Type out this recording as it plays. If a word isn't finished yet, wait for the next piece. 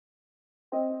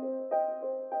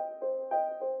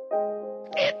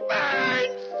It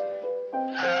burns!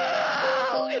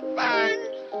 Oh, it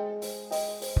burns!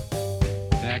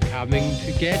 They're coming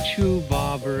to get you,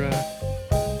 Barbara.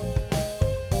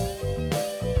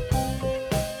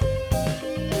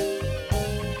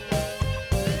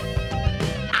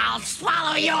 I'll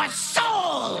swallow your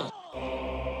soul!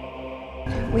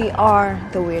 We are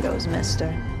the weirdos,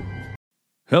 mister.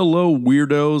 Hello,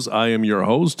 weirdos. I am your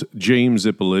host, James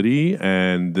Ippoliti,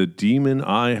 and the demon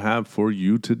I have for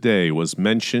you today was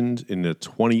mentioned in the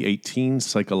 2018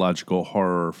 psychological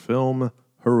horror film,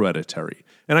 Hereditary.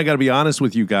 And I got to be honest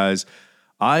with you guys,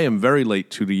 I am very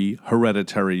late to the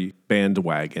Hereditary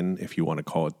bandwagon, if you want to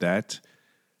call it that,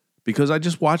 because I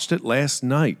just watched it last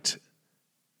night.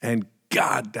 And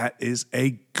God, that is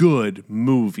a good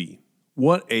movie.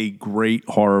 What a great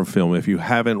horror film. If you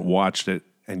haven't watched it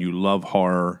and you love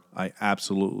horror, I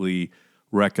absolutely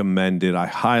recommend it. I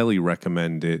highly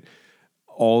recommend it.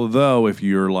 Although if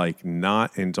you're like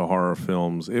not into horror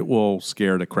films, it will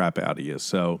scare the crap out of you.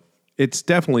 So it's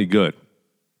definitely good.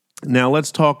 Now let's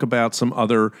talk about some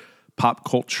other pop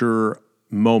culture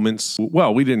moments.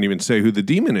 Well, we didn't even say who the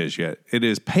demon is yet. It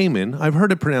is Paimon. I've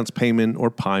heard it pronounced Paimon or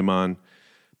Paimon.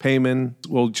 Paimon,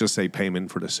 we'll just say Paimon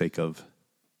for the sake of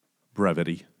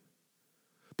brevity.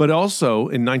 But also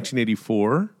in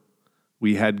 1984,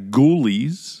 we had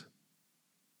Ghoulies,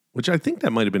 which I think that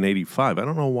might have been 85. I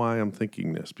don't know why I'm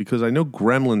thinking this, because I know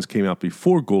Gremlins came out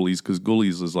before Ghoulies, because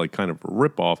Ghoulies is like kind of a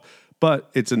ripoff,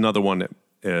 but it's another one that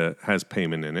has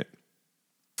Paimon in it.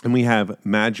 And we have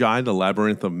Magi, The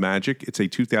Labyrinth of Magic. It's a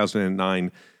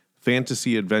 2009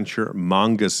 fantasy adventure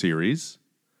manga series.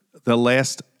 The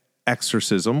Last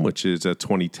Exorcism, which is a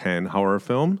 2010 horror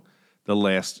film. The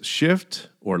Last Shift,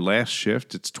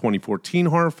 it's 2014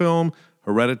 horror film.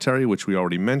 Hereditary, which we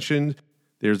already mentioned.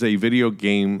 There's a video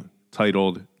game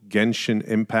titled Genshin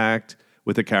Impact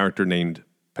with a character named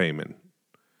Paimon.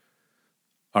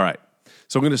 All right,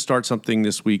 so I'm going to start something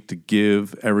this week to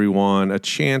give everyone a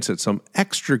chance at some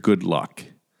extra good luck.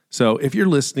 So if you're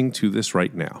listening to this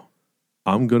right now,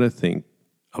 I'm going to think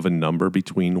of a number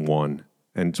between 1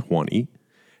 and 20.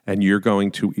 And you're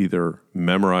going to either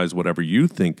memorize whatever you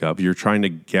think of. You're trying to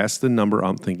guess the number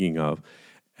I'm thinking of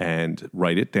and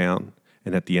write it down.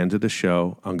 And at the end of the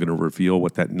show, I'm going to reveal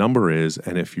what that number is.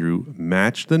 And if you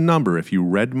match the number, if you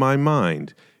read my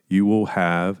mind, you will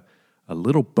have a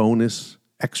little bonus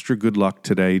extra good luck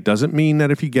today. Doesn't mean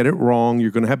that if you get it wrong, you're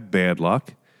going to have bad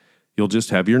luck. You'll just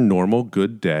have your normal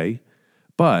good day.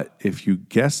 But if you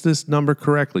guess this number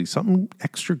correctly, something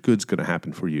extra good's going to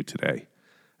happen for you today.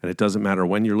 And it doesn't matter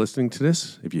when you're listening to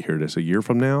this. If you hear this a year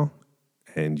from now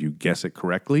and you guess it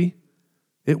correctly,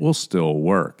 it will still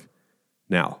work.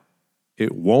 Now,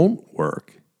 it won't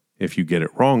work if you get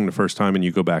it wrong the first time and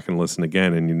you go back and listen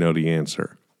again and you know the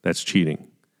answer. That's cheating,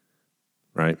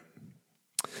 right?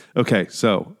 Okay,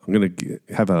 so I'm going to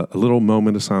have a little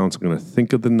moment of silence. I'm going to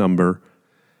think of the number.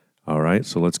 All right,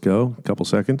 so let's go. A couple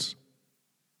seconds.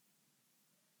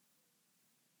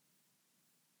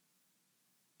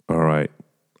 All right.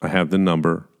 I have the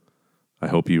number. I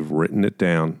hope you've written it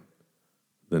down,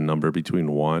 the number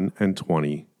between 1 and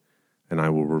 20, and I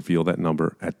will reveal that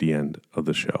number at the end of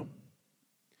the show.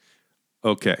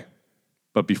 Okay,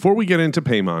 but before we get into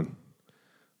Paimon,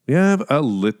 we have a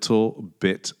little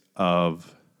bit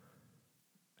of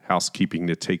housekeeping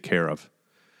to take care of.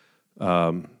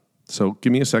 So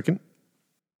give me a second.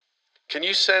 Can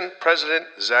you send President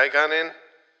Zagon in?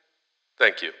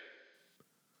 Thank you.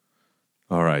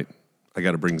 All right. I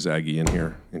got to bring Zaggy in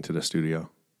here into the studio.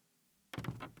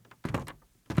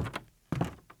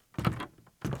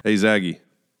 Hey, Zaggy.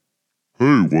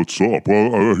 Hey, what's up?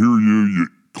 I hear you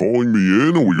calling me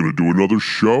in. Are we going to do another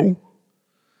show?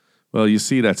 Well, you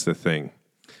see, that's the thing.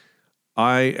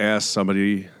 I asked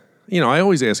somebody, I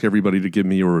always ask everybody to give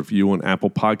me a review on Apple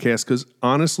Podcasts because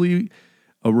honestly,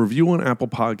 a review on Apple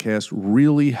Podcasts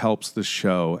really helps the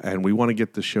show, and we want to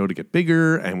get the show to get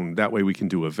bigger, and that way we can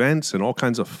do events and all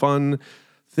kinds of fun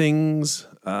things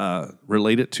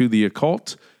related to the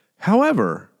occult.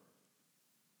 However,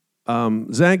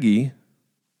 Zaggy.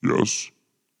 Yes?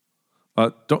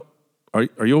 Are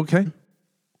you okay?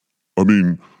 I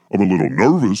mean, I'm a little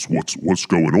nervous. What's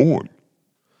going on?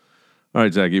 All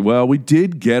right, Zaggy. Well, we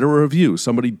did get a review.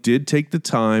 Somebody did take the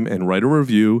time and write a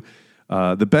review.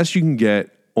 The best you can get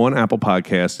on Apple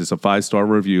Podcasts is a 5-star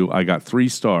review. I got 3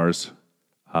 stars.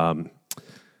 And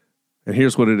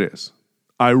here's what it is.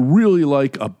 I really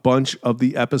like a bunch of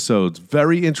the episodes.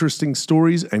 Very interesting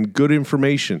stories and good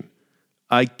information.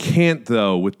 I can't,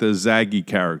 though, with the Zaggy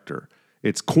character.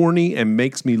 It's corny and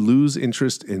makes me lose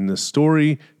interest in the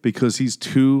story because he's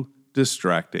too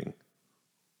distracting.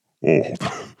 Oh,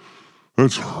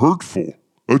 that's hurtful.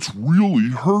 That's really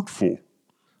hurtful.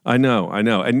 I know.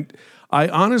 And I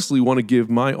honestly want to give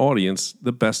my audience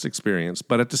the best experience.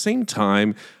 But at the same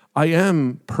time, I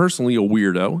am personally a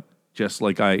weirdo, just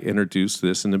like I introduced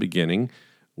this in the beginning.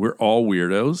 We're all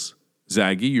weirdos.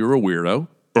 Zaggy, you're a weirdo.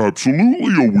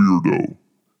 Absolutely a weirdo.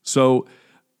 So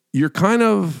you're kind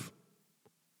of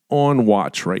on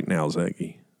watch right now,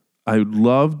 Zaggy. I'd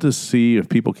love to see if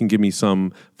people can give me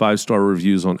some 5-star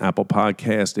reviews on Apple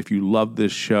Podcast. If you love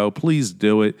this show, please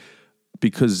do it.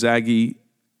 Because Zaggy,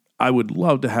 I would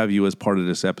love to have you as part of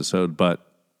this episode, but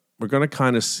we're going to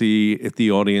kind of see if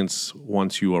the audience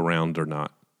wants you around or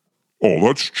not. Oh,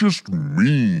 that's just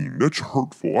mean. That's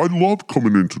hurtful. I love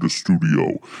coming into the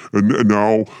studio. And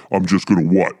now I'm just going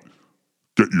to what?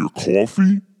 Get your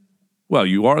coffee? Well,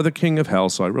 you are the king of hell,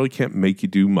 so I really can't make you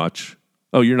do much.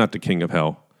 Oh, you're not the king of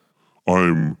hell.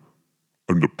 I'm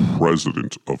the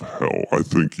president of hell. I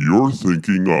think you're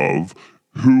thinking of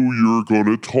who you're going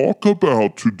to talk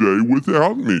about today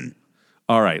without me.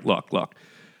 All right, look.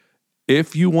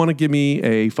 If you want to give me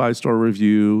a 5-star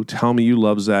review, tell me you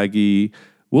love Zaggy,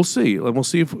 we'll see. And we'll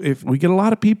see if we get a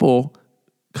lot of people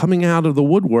coming out of the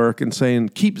woodwork and saying,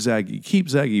 keep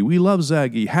Zaggy, we love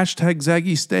Zaggy, hashtag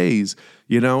Zaggy stays.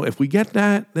 You know, if we get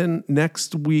that, then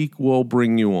next week we'll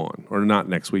bring you on. Or not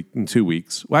next week, in 2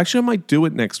 weeks. Well, actually, I might do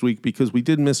it next week because we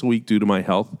did miss a week due to my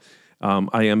health.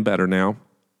 I am better now.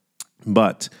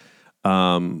 But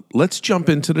let's jump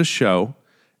into the show,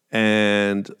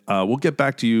 and we'll get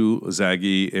back to you,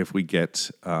 Zaggy, if we get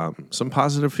some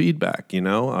positive feedback. You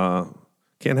know,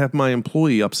 can't have my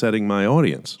employee upsetting my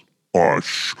audience.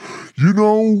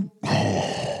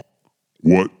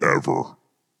 Whatever.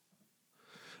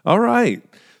 All right,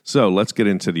 so let's get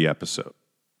into the episode.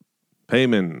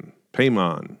 Paimon,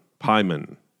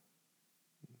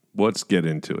 let's get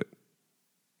into it.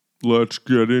 Let's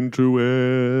get into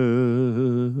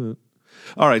it.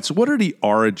 All right, so what are the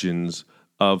origins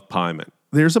of Paimon?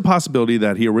 There's a possibility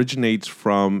that he originates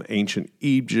from ancient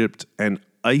Egypt and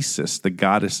Isis, the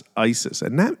goddess Isis.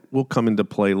 And that will come into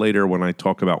play later when I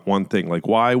talk about one thing. Like,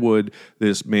 why would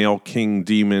this male king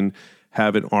demon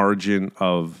have an origin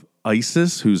of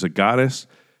Isis, who's a goddess?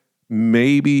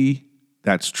 Maybe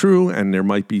that's true, and there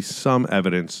might be some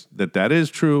evidence that that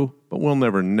is true, but we'll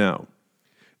never know.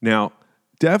 Now,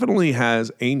 definitely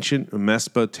has ancient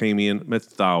Mesopotamian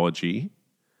mythology,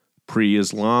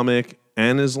 pre-Islamic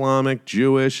and Islamic,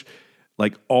 Jewish.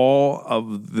 Like, all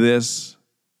of this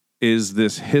is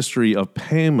this history of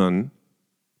Paimon.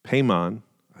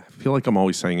 I feel like I'm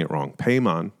always saying it wrong.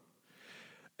 Paimon.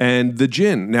 And the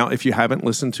jinn. Now, if you haven't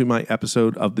listened to my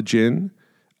episode of the jinn,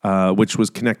 which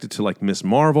was connected to like Miss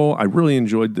Marvel, I really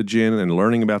enjoyed the jinn and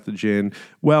learning about the jinn.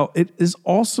 Well, it is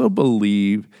also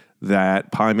believed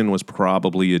that Paimon was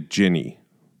probably a genie,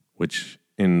 which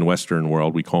in the Western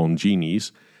world we call them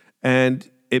genies. And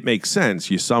it makes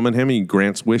sense. You summon him and he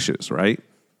grants wishes, right?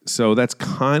 So that's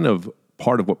kind of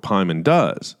part of what Paimon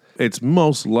does. It's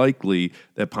most likely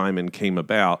that Paimon came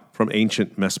about from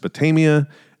ancient Mesopotamia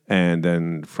and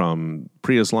then from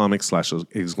pre-Islamic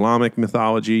 / Islamic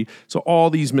mythology. So all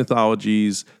these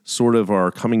mythologies sort of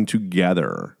are coming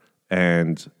together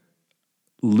and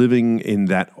living in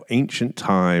that ancient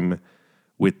time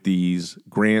with these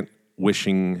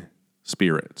grant-wishing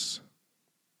spirits.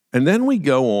 And then we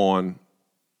go on,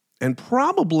 and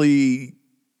probably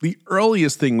the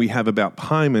earliest thing we have about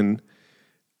Paimon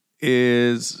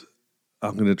is,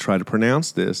 I'm going to try to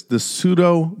pronounce this, the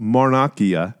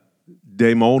Pseudo-Monarchia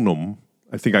Daemonum.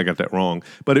 I think I got that wrong,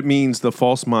 but it means the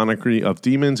false monarchy of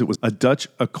demons. It was a Dutch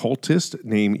occultist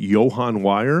named Johann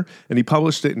Weyer, and he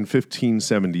published it in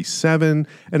 1577,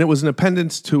 and it was an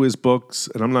appendix to his books,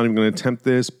 and I'm not even going to attempt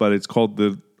this, but it's called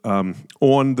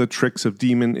On the Tricks of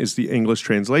Demon is the English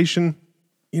translation.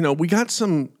 You know, we got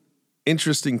some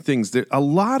interesting things. There, a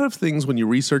lot of things when you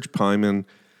research Paimon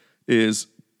is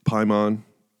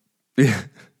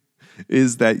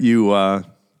that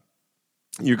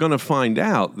you're going to find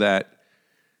out that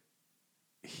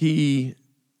he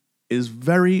is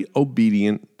very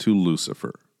obedient to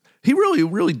Lucifer. He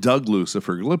really dug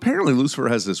Lucifer. Apparently, Lucifer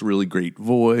has this really great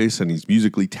voice, and he's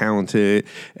musically talented,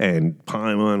 and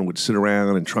Paimon would sit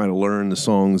around and try to learn the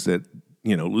songs that,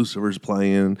 you know, Lucifer's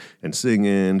playing and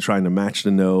singing, trying to match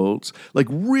the notes. Like,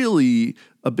 really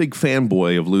a big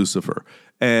fanboy of Lucifer.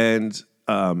 And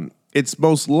it's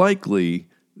most likely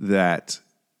that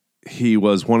he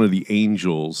was one of the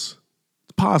angels.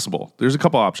 It's possible. There's a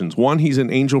couple options. One, he's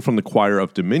an angel from the choir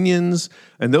of dominions,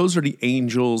 and those are the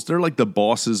angels. They're like the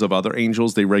bosses of other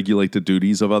angels. They regulate the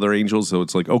duties of other angels. So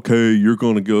it's like, okay, you're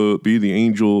going to go be the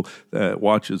angel that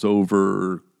watches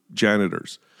over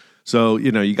janitors. So,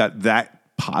 you know, you got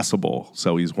that possible.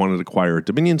 So he's one of the choir of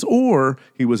dominions, or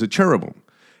he was a cherubim.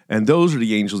 And those are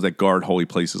the angels that guard holy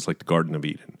places like the Garden of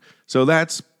Eden. So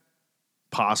that's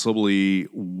possibly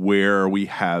where we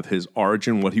have his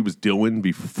origin, what he was doing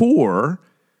before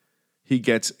he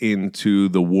gets into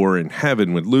the war in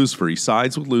heaven with Lucifer. He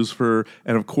sides with Lucifer,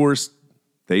 and of course,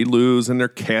 they lose and they're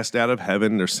cast out of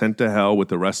heaven. They're sent to hell with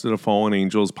the rest of the fallen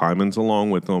angels. Paimon's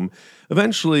along with them.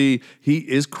 Eventually, he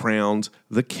is crowned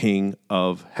the king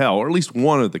of hell, or at least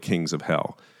one of the kings of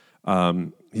hell.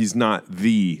 He's not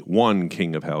the one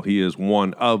king of hell. He is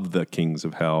one of the kings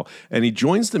of hell. And he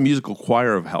joins the musical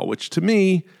choir of hell, which to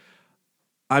me,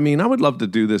 I mean, I would love to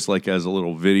do this like as a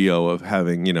little video of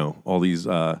having, all these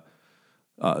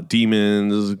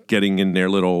demons getting in their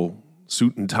little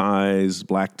suit and ties,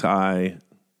 black tie,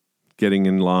 getting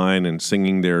in line and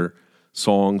singing their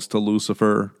songs to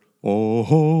Lucifer.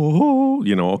 Oh,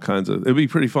 all kinds of, it'd be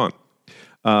pretty fun.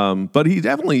 But he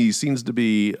definitely seems to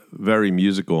be very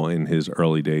musical in his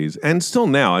early days, and still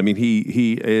now. I mean,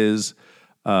 he is.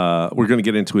 We're going to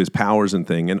get into his powers and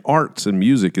thing, and arts and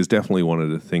music is definitely one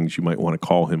of the things you might want to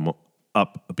call him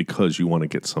up because you want to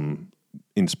get some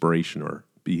inspiration or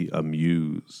be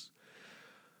amused.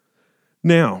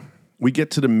 Now we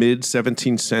get to the mid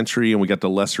 17th century, and we got the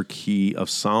Lesser Key of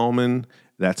Solomon.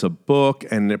 That's a book,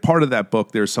 and part of that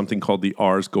book, there's something called the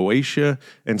Ars Goetia.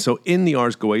 And so in the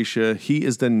Ars Goetia, he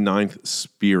is the ninth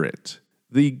spirit.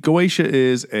 The Goetia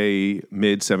is a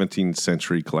mid-17th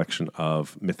century collection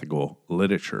of mythical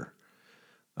literature.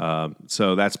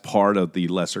 So that's part of the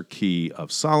Lesser Key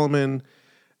of Solomon.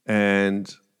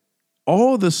 And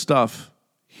all of the stuff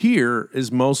here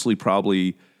is mostly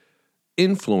probably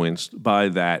influenced by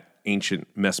that ancient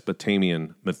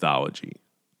Mesopotamian mythology.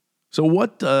 So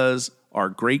what does our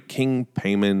great King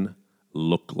Paimon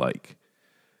look like?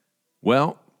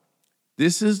 Well,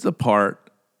 this is the part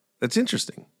that's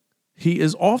interesting. He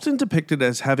is often depicted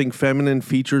as having feminine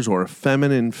features or a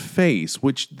feminine face,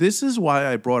 which this is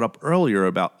why I brought up earlier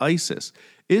about Isis.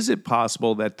 Is it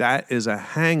possible that that is a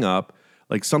hang-up,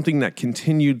 like something that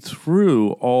continued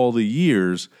through all the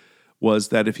years, was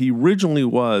that if he originally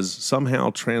was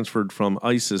somehow transferred from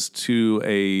Isis to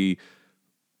a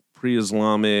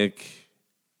pre-Islamic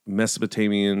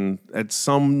Mesopotamian, at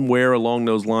somewhere along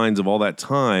those lines of all that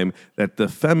time, that the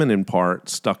feminine part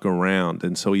stuck around.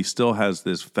 And so he still has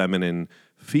this feminine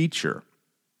feature.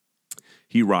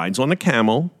 He rides on a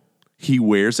camel. He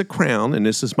wears a crown. And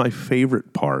this is my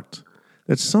favorite part,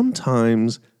 that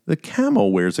sometimes the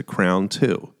camel wears a crown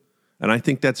too. And I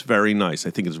think that's very nice.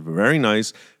 I think it's very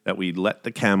nice that we let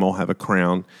the camel have a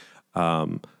crown.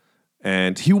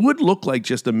 And he would look like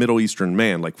just a Middle Eastern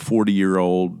man, like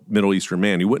 40-year-old Middle Eastern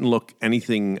man. He wouldn't look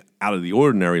anything out of the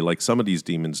ordinary like some of these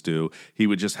demons do. He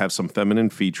would just have some feminine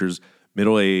features,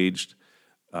 middle-aged,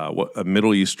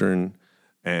 Middle Eastern,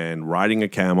 and riding a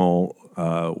camel,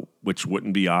 which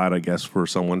wouldn't be odd, I guess, for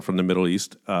someone from the Middle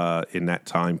East in that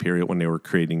time period when they were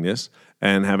creating this.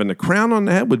 And having a crown on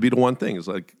the head would be the one thing. It's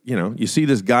like, you see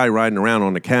this guy riding around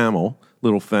on a camel,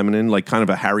 little feminine, like kind of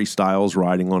a Harry Styles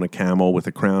riding on a camel with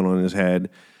a crown on his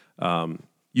head.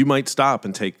 You might stop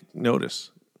and take notice,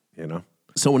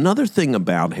 So another thing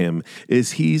about him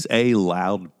is he's a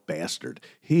loud bastard.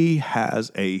 He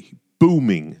has a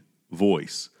booming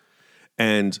voice.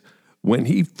 And when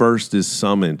he first is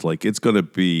summoned, like it's going to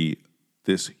be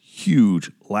this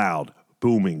huge, loud,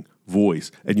 booming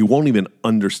voice, and you won't even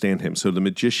understand him. So the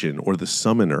magician or the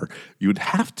summoner, you would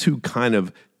have to kind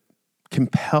of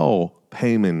compel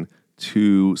Paimon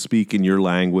to speak in your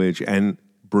language and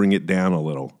bring it down a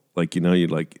little. And you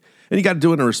got to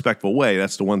do it in a respectful way.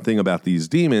 That's the one thing about these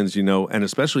demons, and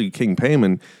especially King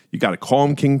Paimon, you got to call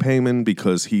him King Paimon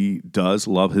because he does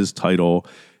love his title.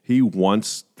 He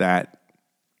wants that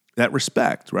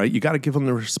respect, right? You got to give him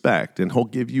the respect, and he'll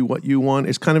give you what you want.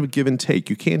 It's kind of a give and take.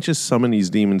 You can't just summon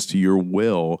these demons to your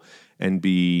will and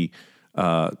be,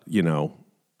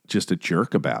 just a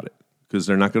jerk about it, because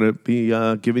they're not going to be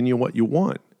giving you what you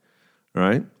want,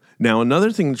 right? Now,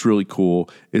 another thing that's really cool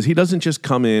is he doesn't just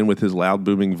come in with his loud,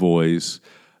 booming voice.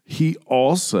 He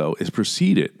also is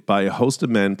preceded by a host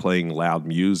of men playing loud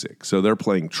music. So they're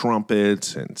playing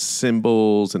trumpets and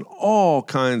cymbals and all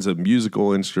kinds of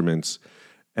musical instruments.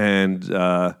 And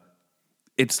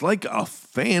it's like a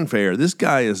fanfare. This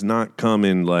guy is not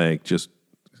coming like just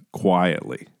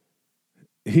quietly.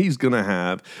 He's going to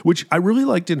have, which I really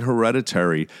liked in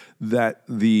Hereditary, that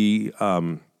the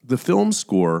film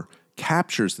score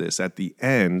captures this at the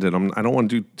end. And I don't want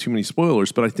to do too many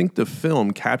spoilers, but I think the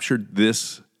film captured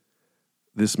this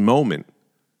moment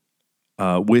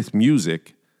with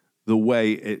music the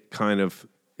way it kind of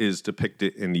is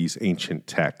depicted in these ancient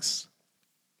texts.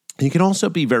 He can also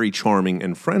be very charming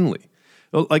and friendly.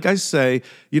 Like I say,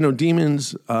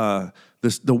 demons, the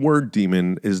word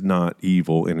demon is not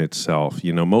evil in itself.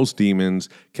 Most demons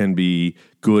can be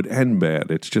good and bad.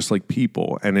 It's just like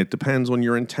people. And it depends on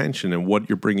your intention and what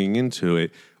you're bringing into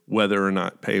it, whether or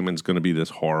not Paimon's going to be this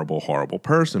horrible, horrible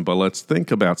person. But let's think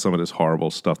about some of this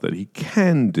horrible stuff that he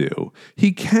can do.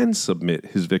 He can submit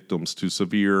his victims to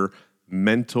severe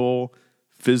mental,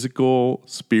 physical,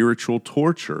 spiritual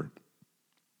torture.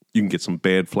 You can get some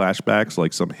bad flashbacks,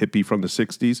 like some hippie from the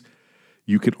 60s.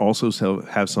 You could also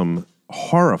have some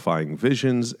horrifying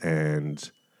visions,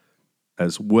 and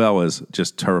as well as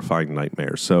just terrifying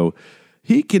nightmares. So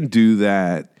he can do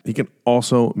that. He can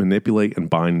also manipulate and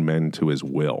bind men to his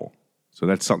will. So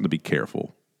that's something to be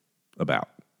careful about.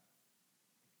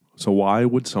 So why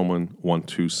would someone want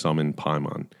to summon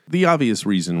Paimon? The obvious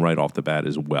reason right off the bat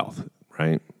is wealth,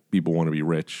 right? People want to be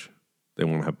rich. They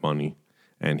want to have money.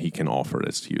 And he can offer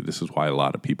this to you. This is why a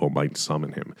lot of people might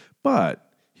summon him. But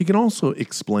he can also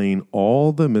explain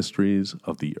all the mysteries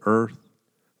of the earth,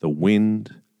 the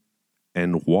wind,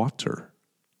 and water.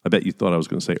 I bet you thought I was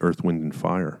going to say earth, wind, and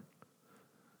fire.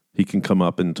 He can come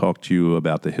up and talk to you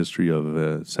about the history of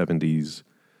a 70s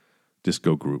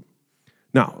disco group.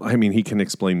 Now, he can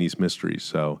explain these mysteries.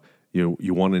 So you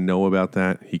want to know about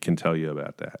that, he can tell you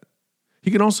about that.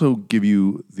 He can also give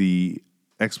you the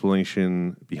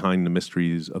explanation behind the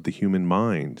mysteries of the human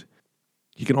mind.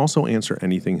 He can also answer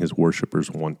anything his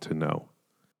worshipers want to know.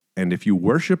 And if you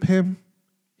worship him,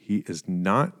 he is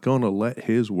not going to let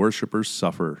his worshipers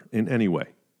suffer in any way.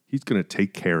 He's going to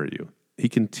take care of you. He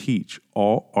can teach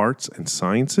all arts and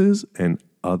sciences and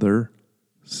other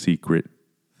secret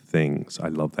things. I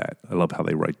love that. I love how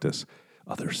they write this.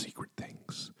 Other secret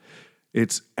things.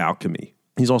 It's alchemy.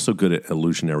 He's also good at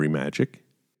illusionary magic.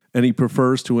 And he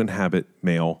prefers to inhabit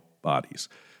male bodies.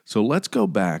 So let's go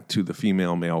back to the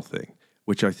female-male thing,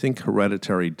 which I think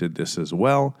Hereditary did this as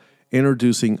well,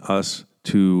 introducing us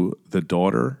to the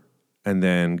daughter and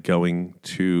then going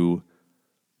to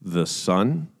the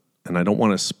son. And I don't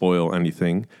want to spoil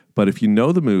anything, but if you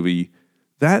know the movie,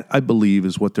 that I believe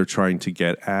is what they're trying to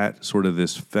get at, sort of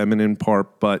this feminine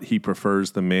part, but he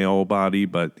prefers the male body,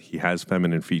 but he has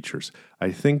feminine features.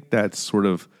 I think that's sort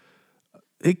of,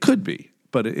 it could be.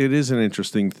 But it is an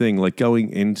interesting thing, like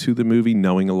going into the movie,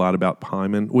 knowing a lot about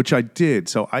Paimon, which I did.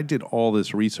 So I did all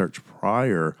this research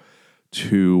prior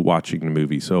to watching the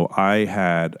movie. So I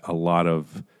had a lot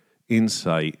of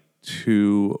insight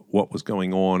to what was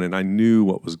going on, and I knew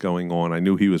what was going on. I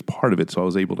knew he was part of it, so I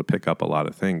was able to pick up a lot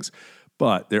of things.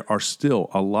 But there are still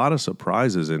a lot of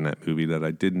surprises in that movie that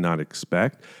I did not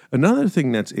expect. Another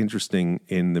thing that's interesting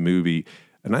in the movie,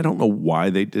 and I don't know why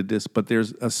they did this, but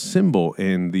there's a symbol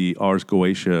in the Ars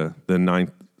Goetia, the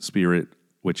ninth spirit,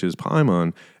 which is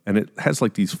Paimon, and it has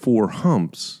like these 4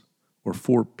 humps, or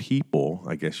 4 people,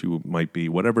 I guess you might be,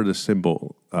 whatever the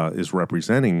symbol is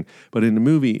representing. But in the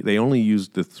movie, they only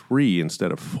used the 3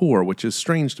 instead of 4, which is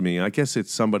strange to me. I guess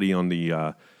it's somebody on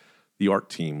the art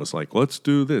team was like, let's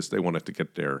do this. They wanted to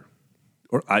get there.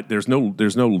 There's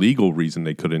no legal reason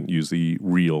they couldn't use the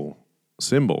real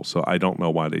symbol, so I don't know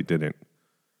why they didn't.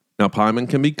 Now, Paimon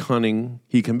can be cunning.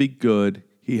 He can be good.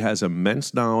 He has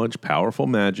immense knowledge, powerful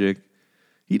magic.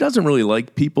 He doesn't really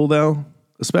like people, though,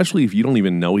 especially if you don't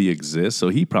even know he exists. So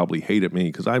he probably hated me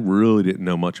because I really didn't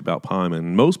know much about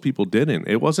Paimon. Most people didn't.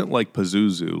 It wasn't like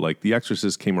Pazuzu. Like The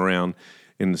Exorcist came around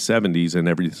in the 70s,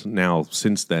 and now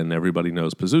since then, everybody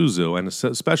knows Pazuzu, and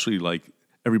especially like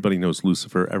everybody knows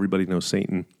Lucifer, everybody knows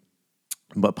Satan.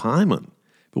 But Paimon,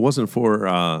 if it wasn't for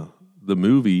the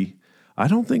movie, I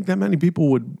don't think that many people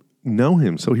would know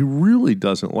him. So he really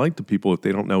doesn't like the people if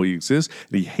they don't know he exists,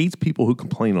 and he hates people who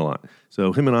complain a lot.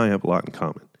 So him and I have a lot in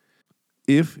common.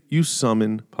 If you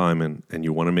summon Paimon and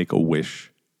you want to make a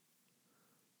wish,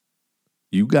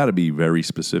 you got to be very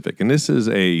specific. And this is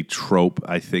a trope,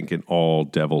 I think, in all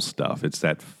devil stuff. It's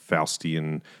that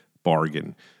Faustian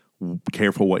bargain.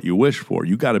 Careful what you wish for.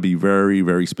 You got to be very,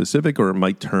 very specific, or it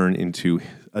might turn into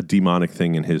a demonic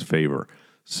thing in his favor.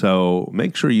 So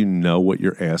make sure you know what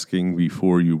you're asking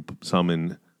before you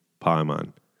summon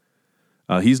Paimon.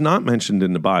 He's not mentioned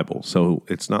in the Bible, so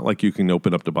it's not like you can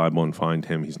open up the Bible and find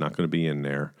him. He's not going to be in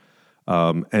there.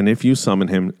 And if you summon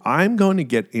him, I'm going to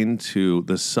get into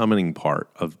the summoning part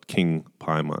of King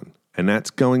Paimon. And that's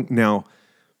going... Now,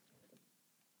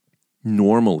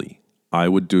 normally, I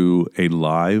would do a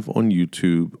live on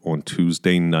YouTube on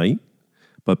Tuesday night,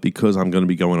 but because I'm going to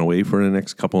be going away for the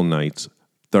next couple of nights,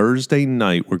 Thursday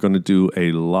night, we're going to do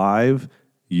a live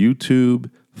YouTube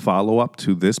follow-up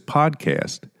to this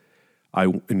podcast. I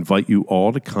invite you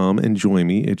all to come and join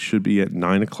me. It should be at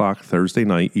 9 o'clock Thursday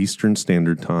night, Eastern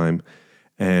Standard Time.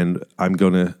 And I'm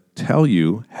going to tell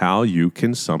you how you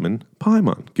can summon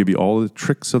Paimon. Give you all the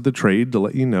tricks of the trade to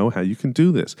let you know how you can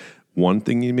do this. One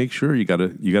thing you make sure you got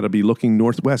to be looking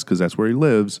northwest because that's where he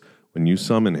lives when you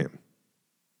summon him.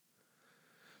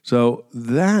 So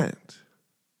that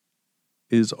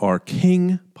is our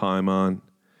King Paimon.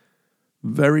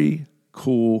 Very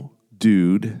cool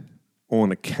dude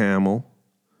on a camel.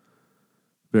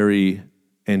 Very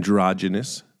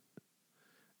androgynous.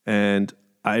 And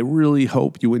I really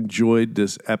hope you enjoyed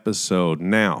this episode.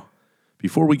 Now,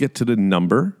 before we get to the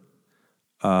number,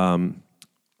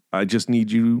 I just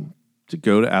need you to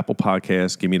go to Apple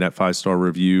Podcasts, give me that 5-star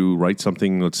review, write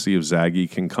something. Let's see if Zaggy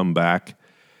can come back.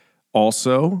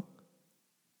 Also,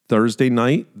 Thursday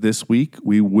night this week,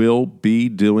 we will be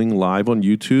doing live on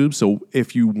YouTube. So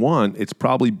if you want, it's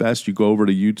probably best you go over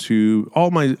to YouTube.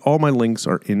 All my links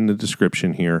are in the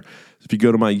description here. If you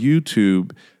go to my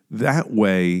YouTube, that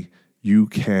way you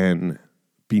can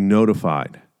be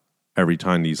notified every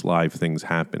time these live things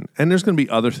happen. And there's going to be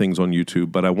other things on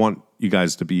YouTube, but I want you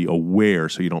guys to be aware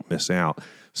so you don't miss out.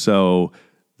 So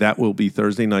that will be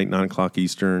Thursday night, 9 o'clock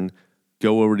Eastern.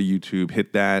 Go over to YouTube,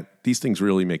 hit that. These things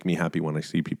really make me happy when I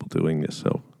see people doing this.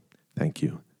 So thank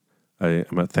you.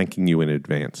 I'm thanking you in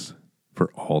advance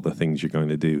for all the things you're going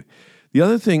to do. The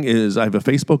other thing is I have a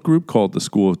Facebook group called the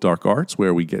School of Dark Arts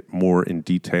where we get more in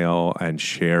detail and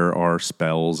share our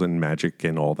spells and magic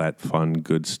and all that fun,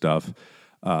 good stuff.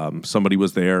 Somebody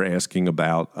was there asking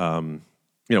about,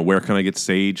 where can I get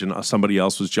sage? And somebody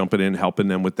else was jumping in, helping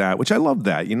them with that, which I love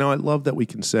that. I love that we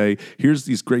can say, here's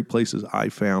these great places I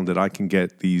found that I can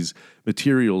get these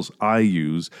materials I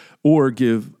use or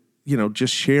give,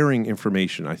 just sharing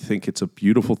information. I think it's a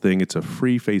beautiful thing. It's a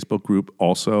free Facebook group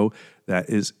also that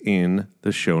is in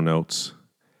the show notes.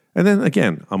 And then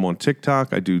again, I'm on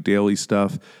TikTok. I do daily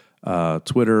stuff.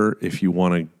 Twitter, if you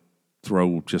want to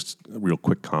throw just a real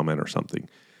quick comment or something.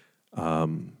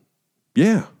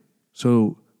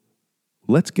 So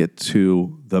let's get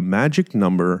to the magic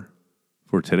number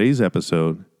for today's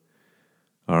episode.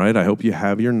 All right, I hope you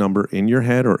have your number in your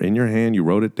head or in your hand. You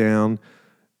wrote it down.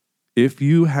 If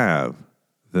you have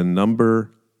the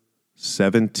number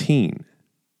 17,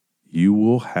 you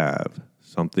will have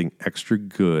something extra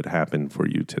good happen for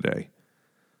you today.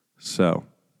 So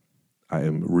I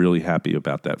am really happy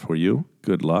about that for you.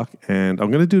 Good luck. And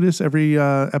I'm going to do this every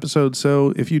episode.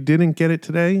 So if you didn't get it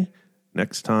today,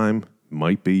 next time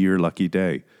might be your lucky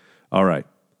day. All right.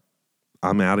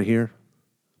 I'm out of here.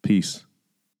 Peace.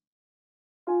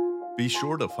 Be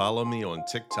sure to follow me on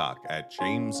TikTok at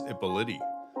James Ippoliti.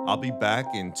 I'll be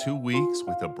back in 2 weeks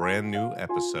with a brand new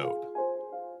episode.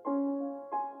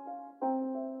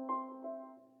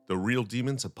 The Real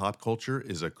Demons of Pop Culture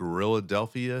is a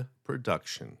Guerrilladelphia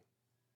production.